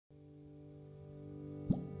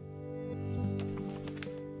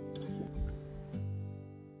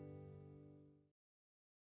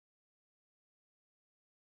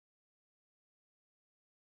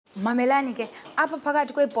mamelani ke apha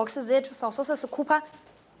phakathi kweeboxes zethu sawusose sikhupha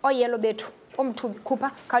oyelo bethu omthubi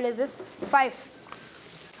khupha khawulezisa 5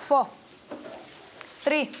 4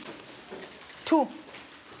 3 2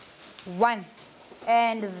 1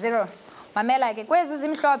 and 0 mamela ke kwezi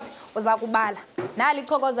zimhlophe uza kubala nali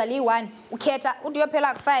ichokoza li1 ukhetha uthi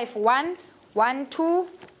uyophela ku5 1 1 2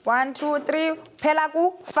 1 2 3 phela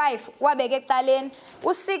ku5 wabeke ecaleni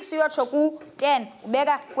u6 uyotsho ku10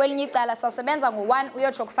 ubeka kwelinye icala sawusebenza ngo1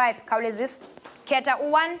 uyotsho ku5 khawulezisa khetha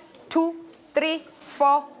u1 2 3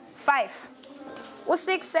 4 5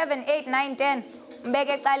 u6 7 8 9 10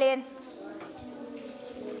 umbeke ecaleni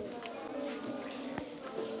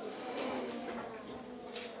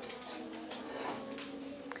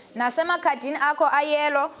nasemakhadini akho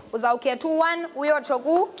ayelo uzawukhetha u1 uyotsho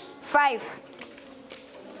ku5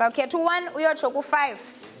 uzawukhetha u1 uyotsho ku5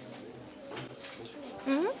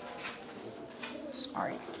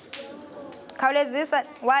 sorry khawulezisa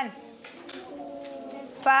 1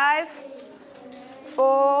 5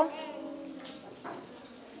 4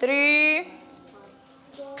 3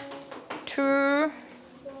 2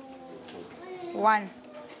 1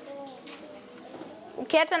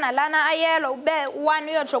 ukhetha nalana ayelo ube u1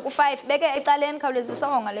 uyotsho ku5 beke ecaleni khawulezisa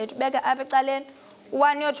onga lethu beke apha ecaleni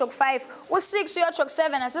u1 uyotsho ku5 u6 uyotsho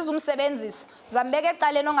ku7 asizumsebenzisa uzambeka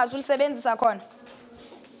ecaleni ongazulisebenzisa khona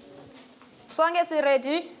sonke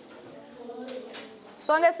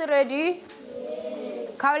si ready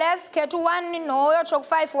khawuleza khetha u1 no uyotsho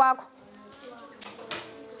ku5 wakho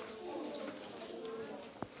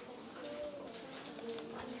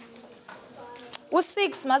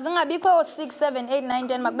u6 mazingabikho 6 7 8 9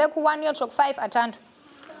 10 makubekho u1 uyotsho ku5 athandwa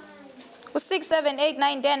u6 7 8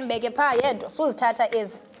 9 10 beke pha yedwa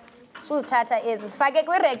suzithatha ezi sifake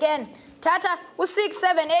kwireken thatha u6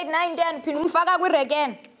 7 8 9 10 phinda umfaka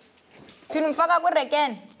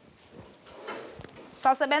kwireken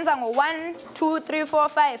sawusebenza ngo1 2 3 4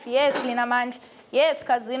 5 yes lina mandla yes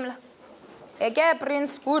khazimla eke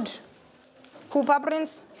prince good khupha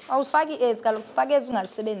prince awusifaki ezi kaloku sifake ezi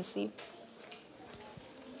ungalisebenzisiyo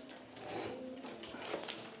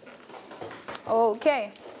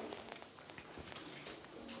okay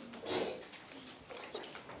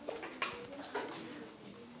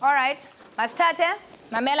all right masithathe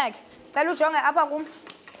mamela ke cela ujonge apha kum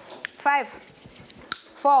 5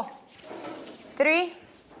 4 3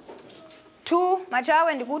 2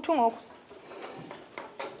 matshawe ndikuthi ngoku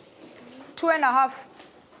 2.5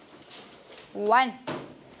 1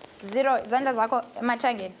 0 izandla zakho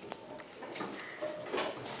emathangeni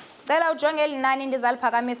cela ujonge elinani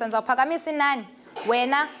ndizaliphakamisa ndizawuphakamisa inani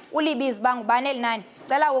wena ulibizi bangubani elinani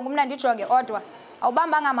cela wonke umntu ndijonge odwa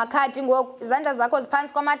awubambanga amakhadi ngoku izandla zakho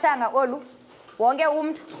ziphansi kwamathanga olu wonke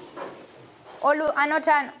umntu olu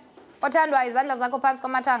anothana othandwa izandla zakho phansi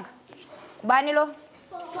kwamathanga kubani lo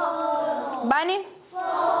 4 bani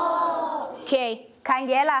 4 okay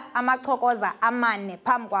khangela amachokoza amane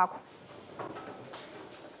phambi kwakho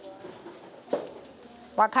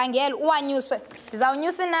wakhangela uwanyuse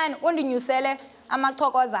ndizawunyusa inani undinyusele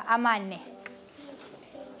amachokoza amane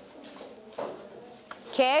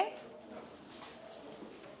okay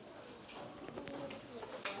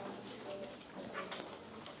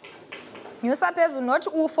nyusa phezulu not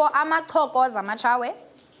u4 amachokoza matshawe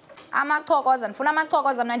amachokoza ndifuna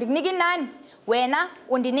amachokoza mna ndikunika inani wena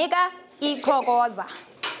undinika ichokoza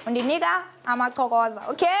undinika amachokoza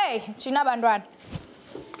okay thina bantwana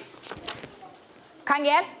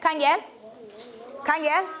khangela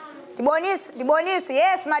ndibonise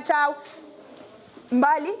yes matshawe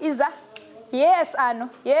mbali iza yes ano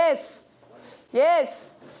yes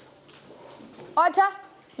Otha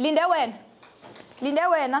linde wena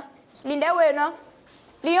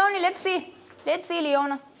Leonie, let's see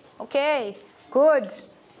Leona okay good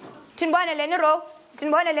tinibone leni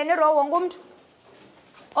row wonke umuntu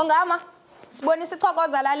ongama sibonisa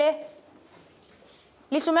ichokoza lale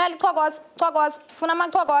lihlumela ichokoza sifuna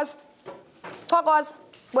amachokoza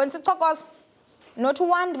bonisa ichokoza not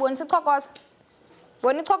one bonisa ichokoza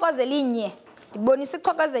bona ichokoza elinye ndibonisa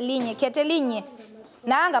ichokoza elinye khethe elinye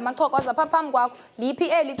nanga amachokoza pha phambi kwakho liphi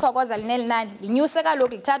eli chokoza linelinani linyuse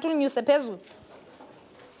kaloku lithatha ulinyuse phezulu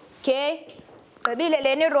okay gqibile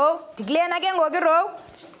leni row ndikulena ke ngoku irow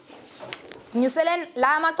nyuseleni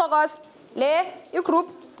la amachokoza le igroup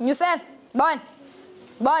nyusela bona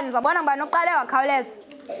uzabona ngubani oqale wakhawuleza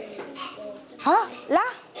la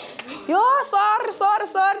yo sorry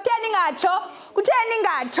kutheni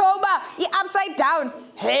ingatsho uba i-upside down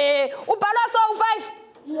he ubhalwa so u5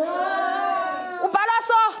 no ubhalwa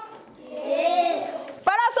so yes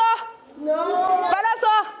ubhalwa so no ubhalwa so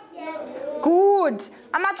yeah. Good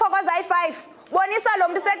amachokoza ayi5 bonisa lo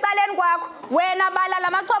muntu secaleni kwakho wena bala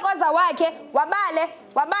lamachokoza wakhe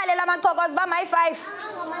wabale lamachokoza bamayi-5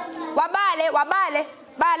 wabale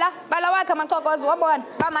bala wakhe amachokoza wabona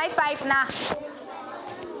bamayi-5 na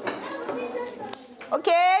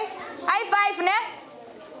okay ayi-5 ne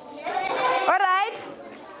alright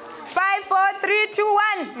 5 4 3 2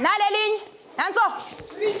 1 nalelinye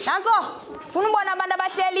nanso funa ubona abantu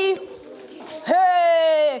abahleli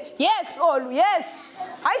hey yes olu yes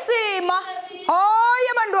ayisima hayi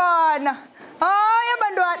abantwana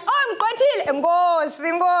oh ngiqothile inkosi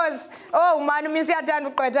oh man umisi yathanda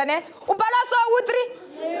uqotha ne ubhala so u3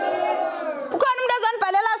 ukhona umuntu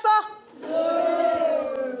azanibhalela so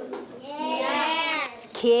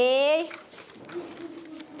okay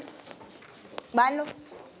bano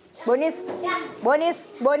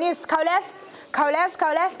bonis khawuleza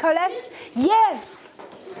yes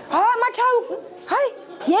oh machawu hayi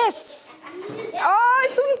yes oh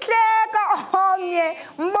isumhleka omnye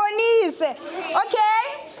mbonise okay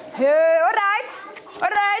hey alright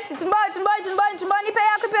timboni iphe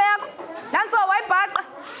yakho nanso wayibhaqa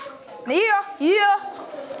iyo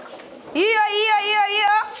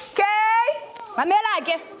okay mamela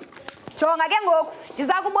ke jonga ke ngoku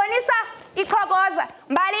ndiza kubonisa ikhokoza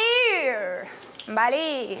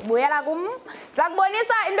mbali buyela kum ndiza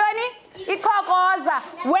kubonisa intoni ikhokoza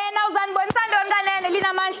wena uzanibonisa ntoni kanene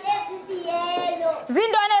linamandla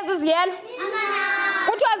zintoni eziziyelo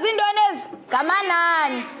kuthiwa zintoni ezi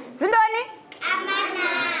ngamanani zintoni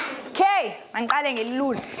okay mandiqale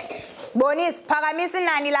ngelilula bonisa phakamisa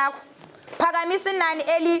inani lakho phakamisa inani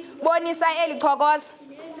elibonisa elikhokoza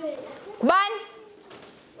kubani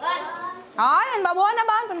hayi ndibabona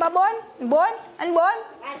abantu andiboni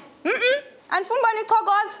andifuni ubona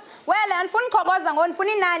ichokoza wele andifuni ichokoza ngoku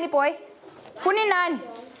ndifuna inani boy funa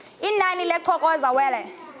inani lechokoza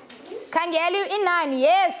wele khangela inani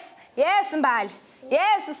yes mbali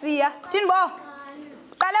yes siya thini bo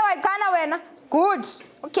qale wayichana wena good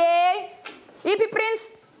okay iphi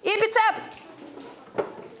prince iphi tap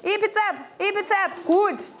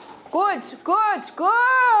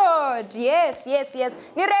good yes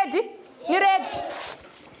ni ready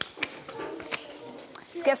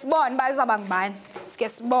Sike sibone ba izaba ngibani sike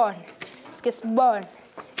sibone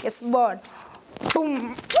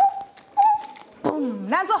boom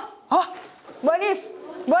nanso bonis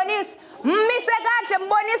mise kahle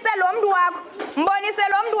mbonise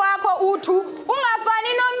lo mntu wakho uthu ungafani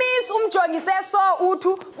nomisi umjongise so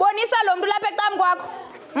uthu bonisa lo mntu lapha ecam kwakho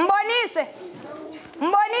mbonise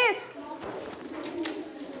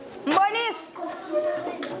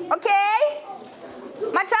okay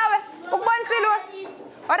machawe ukubonisile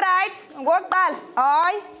alright ngokuqala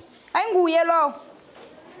hayi ayinguye lo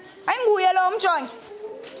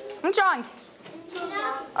umjongi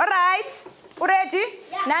alright uready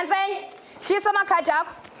nansenye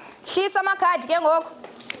hlisa amakhadi ke ngoku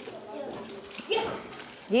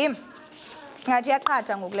yim ngathi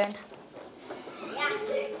yaqhatha ngoku lento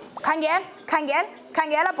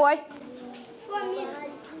khangela boy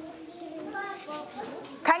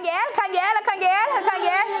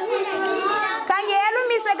khangela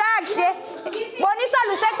umise kahle bonisa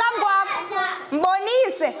lusecam kwakho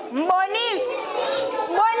mbonisa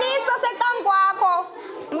secam kwakho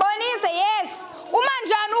mbonise yes uma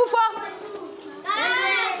njani ufo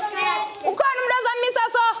ukhona umuntu ozamisa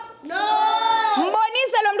so no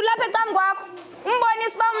mbonise lo mntu lapha ecam kwakho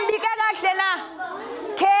umbonise ba umbike kahle na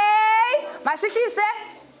okay masihlise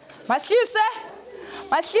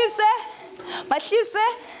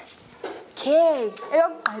okay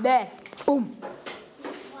eyokugqibela boom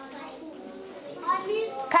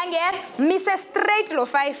khangela mise straight lo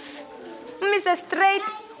 5 mise straight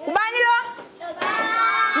ubani lo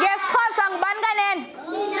ngesixhosa ngubani kanene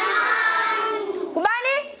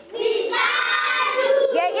kubani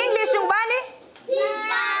nge-english ngubani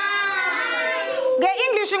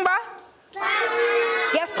nge-english nguba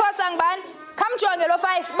ngesixhosa ngubani khamjonge lo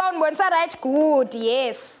 5 ba undibonisa right good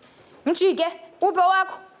yes mjike upho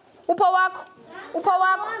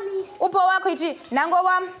wakho ithi nango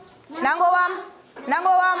wam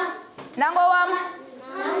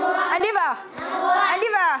andiva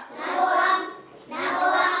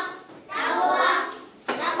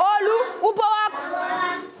olu upho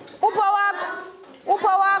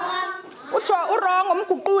wakho utsho urongo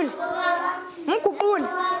mguquli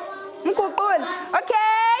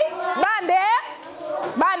okay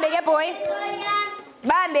bambe ke boy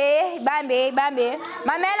bambe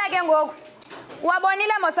mamela ke ngoku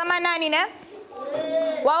wabonile mosamanani ne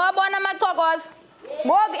wawabona amachokoza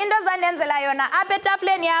ngoku into ozandenzela yona apha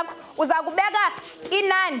etafuleni yakho uza kubeka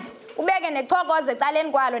inani ubeke nechokoza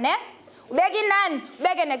ecaleni kwalo ne ubeka inani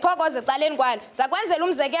ubeke nechokoza ecaleni kwalo zakwenzela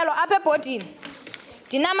umzekelo apha ebhodini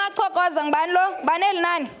ndinamachokoza ngibani lo ngubani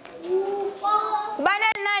elinani ngubani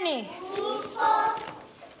elinani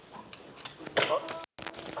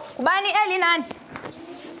ngubani elinani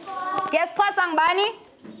ngesixhosa ngubani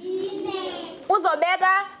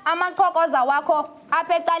uzobeka amachokoza wakho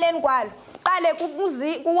apha ecaleni kwalo qale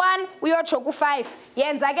ku-1 uyotsho ku-5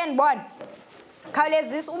 yenza ke ndibona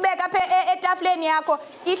khawulezisa ubeka apha etafuleni yakho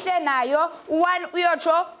ihle nayo u-1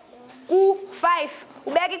 uyotsho ku-5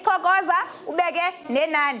 ubeka ichokoza ubeke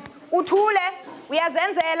nenani uthule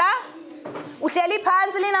uyazenzela uhleli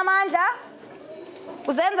phantsi linamandla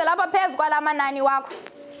uzenzela apha phezu kwala manani wakho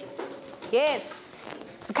yes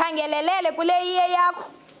sikhangelelele kule iye yakho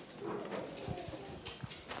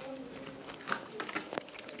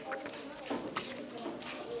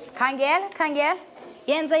khangela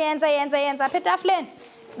yenza apha etafuleni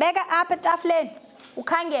beka apha etafuleni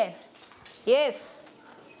ukhangela yes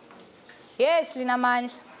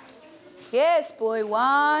linamandla yes boy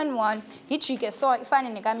 1 yijike so ifane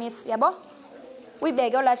nekamisi yabo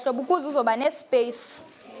uyibeke olaa hlobo ukuze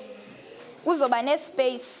uzoba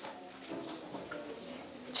nespace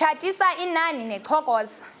tshatisa inani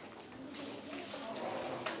nechokoza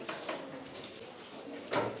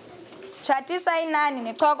tshatisa inani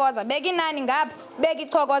nechokoza beka inani ngapha beka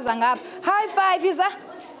ichokoza ngapha high five iza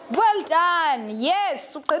well done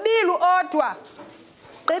yes ugqibile odwa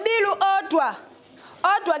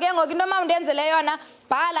ke ngoku into mawundenzele yona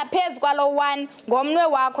bhala phezu kwalo 1 ngomnwe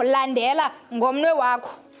wakho landela ngomnwe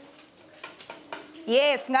wakho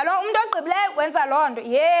yes ngalo umuntu ogqibileyo wenza loo nto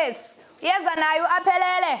yes uyeza nayo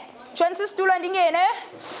aphelele tshonisa isitulo ndingene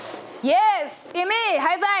yes imi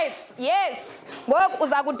high five yes ngoku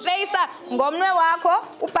uza kutreyisa ngomnwe wakho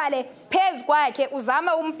ubhale phezu kwakhe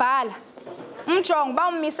uzame umbhala umjonga uba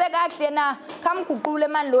ummise kakuhle na khamguqule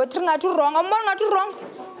mani lo 3 ngathi uronga umbona ngathi uronga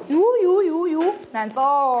yu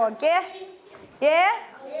nantso ke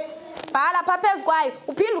bhala pha phezu kwayo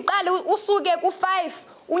uphinde uqale usuke ku-5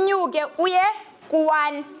 unyuke uye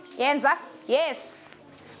ku-1 yenza yes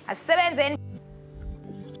asisebenzeni